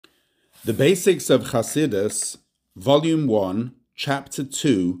The Basics of Chassidus, Volume 1, Chapter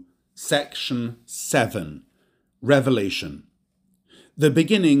 2, Section 7, Revelation. The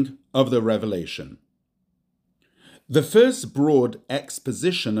beginning of the revelation. The first broad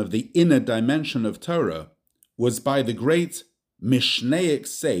exposition of the inner dimension of Torah was by the great Mishnaic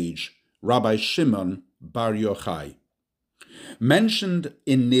sage Rabbi Shimon Bar Yochai. Mentioned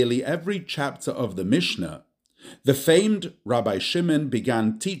in nearly every chapter of the Mishnah, the famed Rabbi Shimon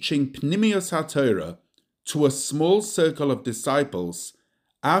began teaching Pnimius HaTorah to a small circle of disciples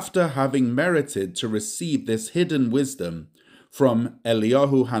after having merited to receive this hidden wisdom from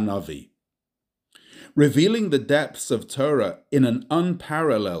Eliyahu Hanavi. Revealing the depths of Torah in an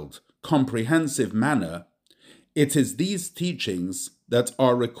unparalleled, comprehensive manner, it is these teachings that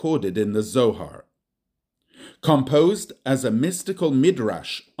are recorded in the Zohar. Composed as a mystical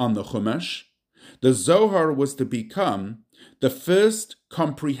midrash on the Chumash, the Zohar was to become the first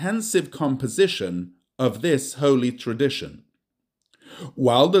comprehensive composition of this holy tradition.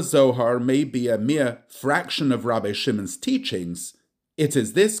 While the Zohar may be a mere fraction of Rabbi Shimon's teachings, it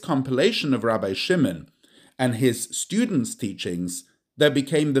is this compilation of Rabbi Shimon and his students' teachings that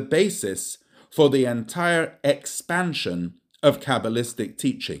became the basis for the entire expansion of Kabbalistic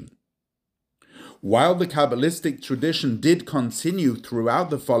teaching. While the Kabbalistic tradition did continue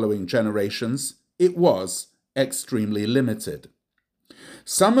throughout the following generations, it was extremely limited.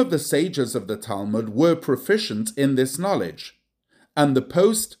 Some of the sages of the Talmud were proficient in this knowledge, and the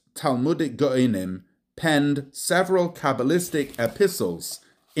post-Talmudic Go'inim penned several Kabbalistic epistles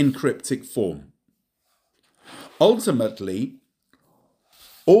in cryptic form. Ultimately,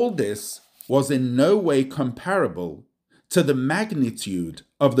 all this was in no way comparable to the magnitude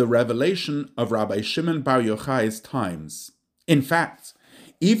of the revelation of Rabbi Shimon Bar Yochai's times. In fact,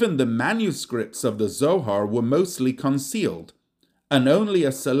 even the manuscripts of the Zohar were mostly concealed, and only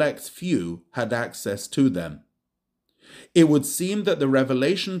a select few had access to them. It would seem that the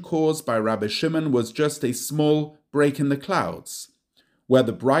revelation caused by Rabbi Shimon was just a small break in the clouds, where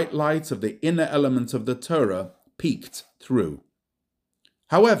the bright light of the inner element of the Torah peeked through.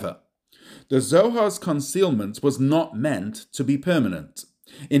 However, the Zohar's concealment was not meant to be permanent.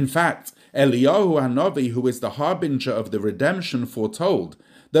 In fact, Eliyahu Hanavi, who is the harbinger of the redemption, foretold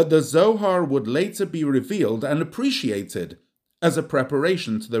that the Zohar would later be revealed and appreciated as a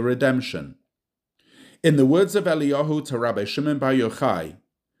preparation to the redemption. In the words of Eliyahu to Rabbi Shimon Bar Yochai,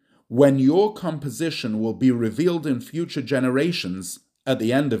 "When your composition will be revealed in future generations at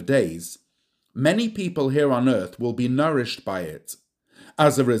the end of days, many people here on earth will be nourished by it.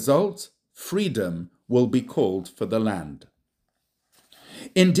 As a result, freedom will be called for the land."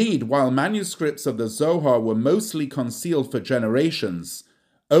 Indeed, while manuscripts of the Zohar were mostly concealed for generations,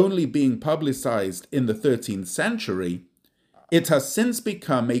 only being publicized in the 13th century, it has since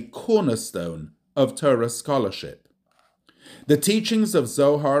become a cornerstone of Torah scholarship. The teachings of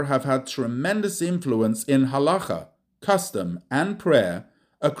Zohar have had tremendous influence in halacha, custom, and prayer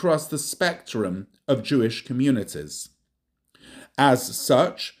across the spectrum of Jewish communities. As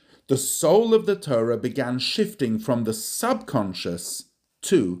such, the soul of the Torah began shifting from the subconscious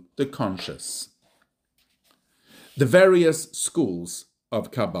to the conscious. The various schools of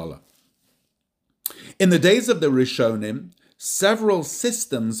Kabbalah. In the days of the Rishonim, several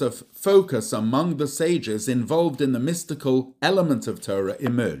systems of focus among the sages involved in the mystical element of Torah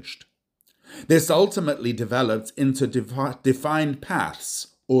emerged. This ultimately developed into defined paths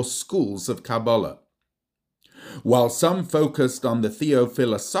or schools of Kabbalah. While some focused on the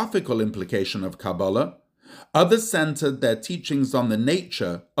theo-philosophical implication of Kabbalah, others centered their teachings on the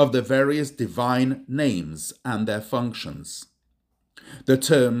nature of the various divine names and their functions. The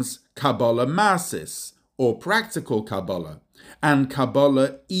terms Kabbalah Masis, or practical Kabbalah, and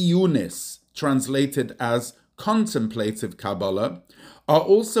Kabbalah Iyunis, translated as contemplative Kabbalah, are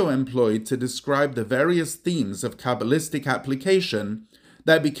also employed to describe the various themes of Kabbalistic application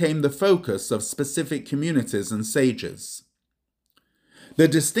that became the focus of specific communities and sages. The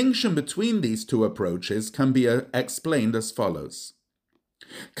distinction between these two approaches can be explained as follows.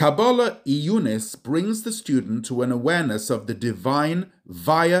 Kabbalah Iyunis brings the student to an awareness of the divine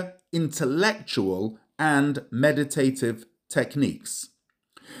via intellectual and meditative techniques.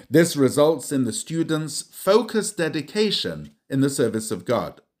 This results in the student's focused dedication in the service of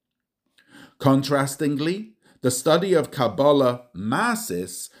God. Contrastingly, the study of Kabbalah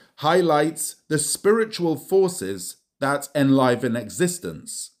Masis highlights the spiritual forces that enliven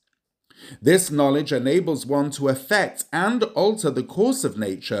existence. This knowledge enables one to affect and alter the course of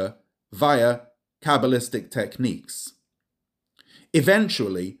nature via Kabbalistic techniques.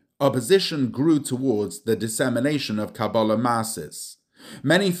 Eventually, opposition grew towards the dissemination of Kabbalah Masis,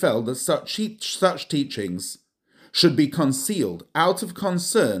 Many felt that such teachings should be concealed out of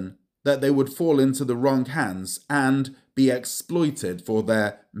concern that they would fall into the wrong hands and be exploited for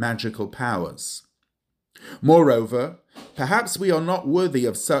their magical powers. Moreover, perhaps we are not worthy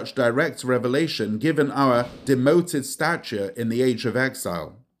of such direct revelation given our demoted stature in the age of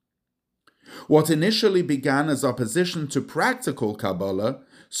exile. What initially began as opposition to practical Kabbalah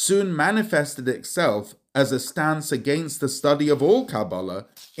soon manifested itself as a stance against the study of all Kabbalah,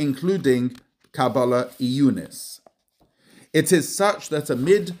 including Kabbalah Iyunis. It is such that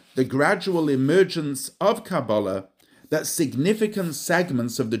amid the gradual emergence of Kabbalah, that significant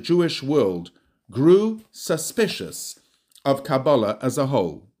segments of the Jewish world grew suspicious of Kabbalah as a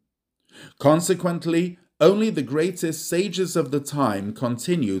whole. Consequently, only the greatest sages of the time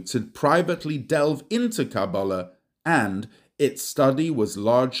continued to privately delve into Kabbalah, and its study was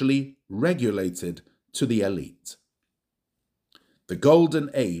largely regulated to the elite. The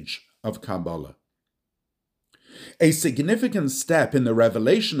Golden Age of Kabbalah. A significant step in the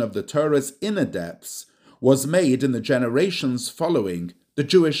revelation of the Torah's inner depths was made in the generations following the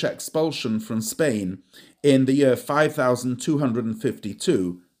Jewish expulsion from Spain in the year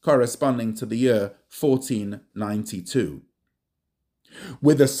 5252, corresponding to the year 1492.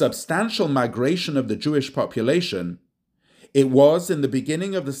 With a substantial migration of the Jewish population, it was in the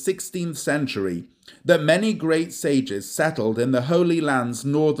beginning of the 16th century that many great sages settled in the Holy Land's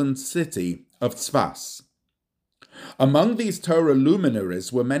northern city of Tzfas. Among these Torah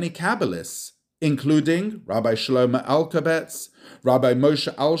luminaries were many Kabbalists, including Rabbi Shlomo Alkabetz, Rabbi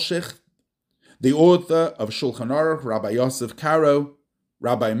Moshe Alshich, the author of Shulchan Aruch, Rabbi Yosef Karo,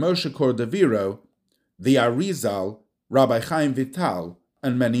 Rabbi Moshe Cordovero, the Arizal, Rabbi Chaim Vital,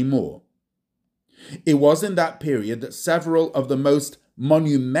 and many more. It was in that period that several of the most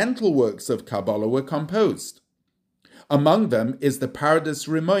monumental works of Kabbalah were composed. Among them is the Pardes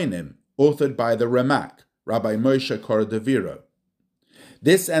Rimonim, authored by the Ramak, Rabbi Moshe Cordovero.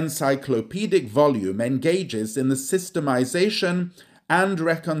 This encyclopedic volume engages in the systemization and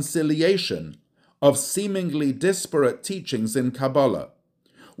reconciliation of seemingly disparate teachings in Kabbalah,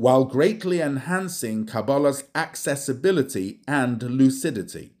 while greatly enhancing Kabbalah's accessibility and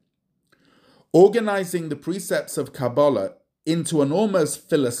lucidity. Organizing the precepts of Kabbalah into an almost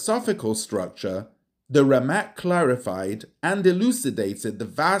philosophical structure, the Ramak clarified and elucidated the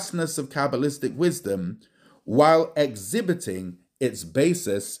vastness of Kabbalistic wisdom while exhibiting its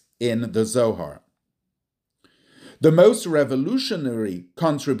basis in the Zohar. The most revolutionary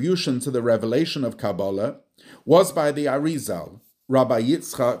contribution to the revelation of Kabbalah was by the Arizal, Rabbi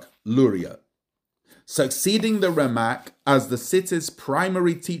Yitzchak Luria. Succeeding the Ramak as the city's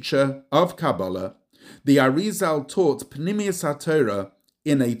primary teacher of Kabbalah, the Arizal taught Pnimius HaTorah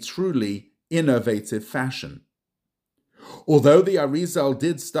in a truly innovative fashion. Although the Arizal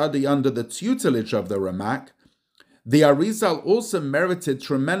did study under the tutelage of the Ramak, the Arizal also merited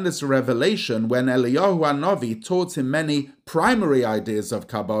tremendous revelation when Eliyahu HaNavi taught him many primary ideas of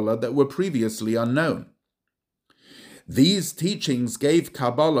Kabbalah that were previously unknown. These teachings gave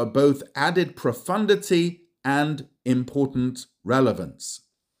Kabbalah both added profundity and important relevance.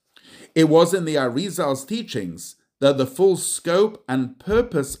 It was in the Arizal's teachings that the full scope and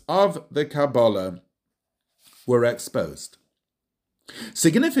purpose of the Kabbalah were exposed.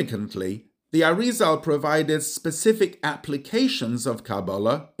 Significantly, the Arizal provided specific applications of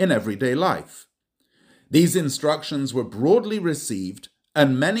Kabbalah in everyday life. These instructions were broadly received,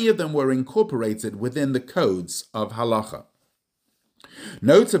 and many of them were incorporated within the codes of Halacha.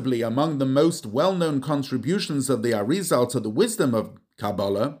 Notably, among the most well-known contributions of the Arizal to the wisdom of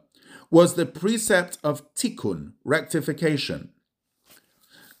Kabbalah was the precept of tikkun, rectification.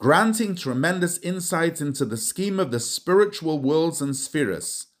 Granting tremendous insight into the scheme of the spiritual worlds and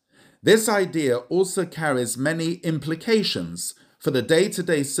spheres, this idea also carries many implications for the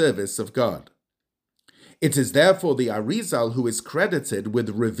day-to-day service of God. It is therefore the Arizal who is credited with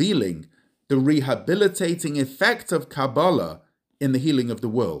revealing the rehabilitating effect of Kabbalah in the healing of the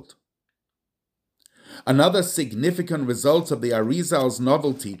world. Another significant result of the Arizal's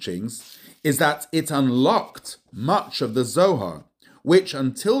novel teachings is that it unlocked much of the Zohar, which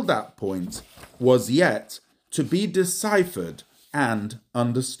until that point was yet to be deciphered and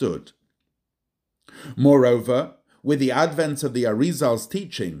understood. Moreover, with the advent of the Arizal's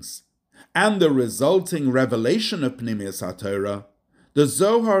teachings and the resulting revelation of Pnimius HaTorah, the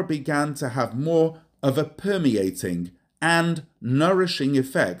Zohar began to have more of a permeating and nourishing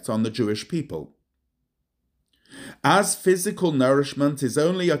effect on the Jewish people. As physical nourishment is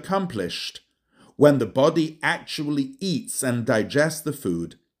only accomplished when the body actually eats and digests the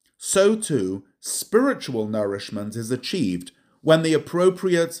food, so too spiritual nourishment is achieved when the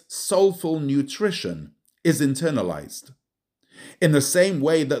appropriate soulful nutrition is internalized. In the same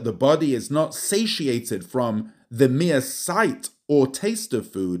way that the body is not satiated from the mere sight or taste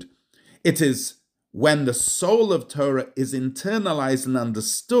of food, it is when the soul of Torah is internalized and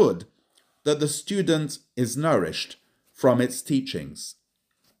understood that the student is nourished from its teachings.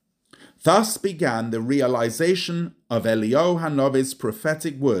 Thus began the realization of Eliyahu Hanavi's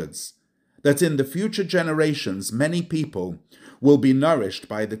prophetic words that in the future generations many people will be nourished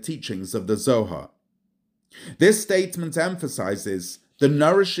by the teachings of the Zohar. This statement emphasizes the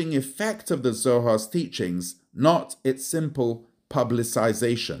nourishing effect of the Zohar's teachings, not its simple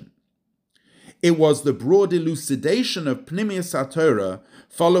publicization. It was the broad elucidation of Pnimius HaTorah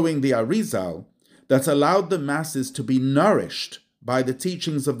following the Arizal that allowed the masses to be nourished by the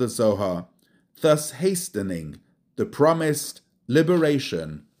teachings of the Zohar, thus hastening the promised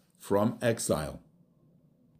liberation from exile.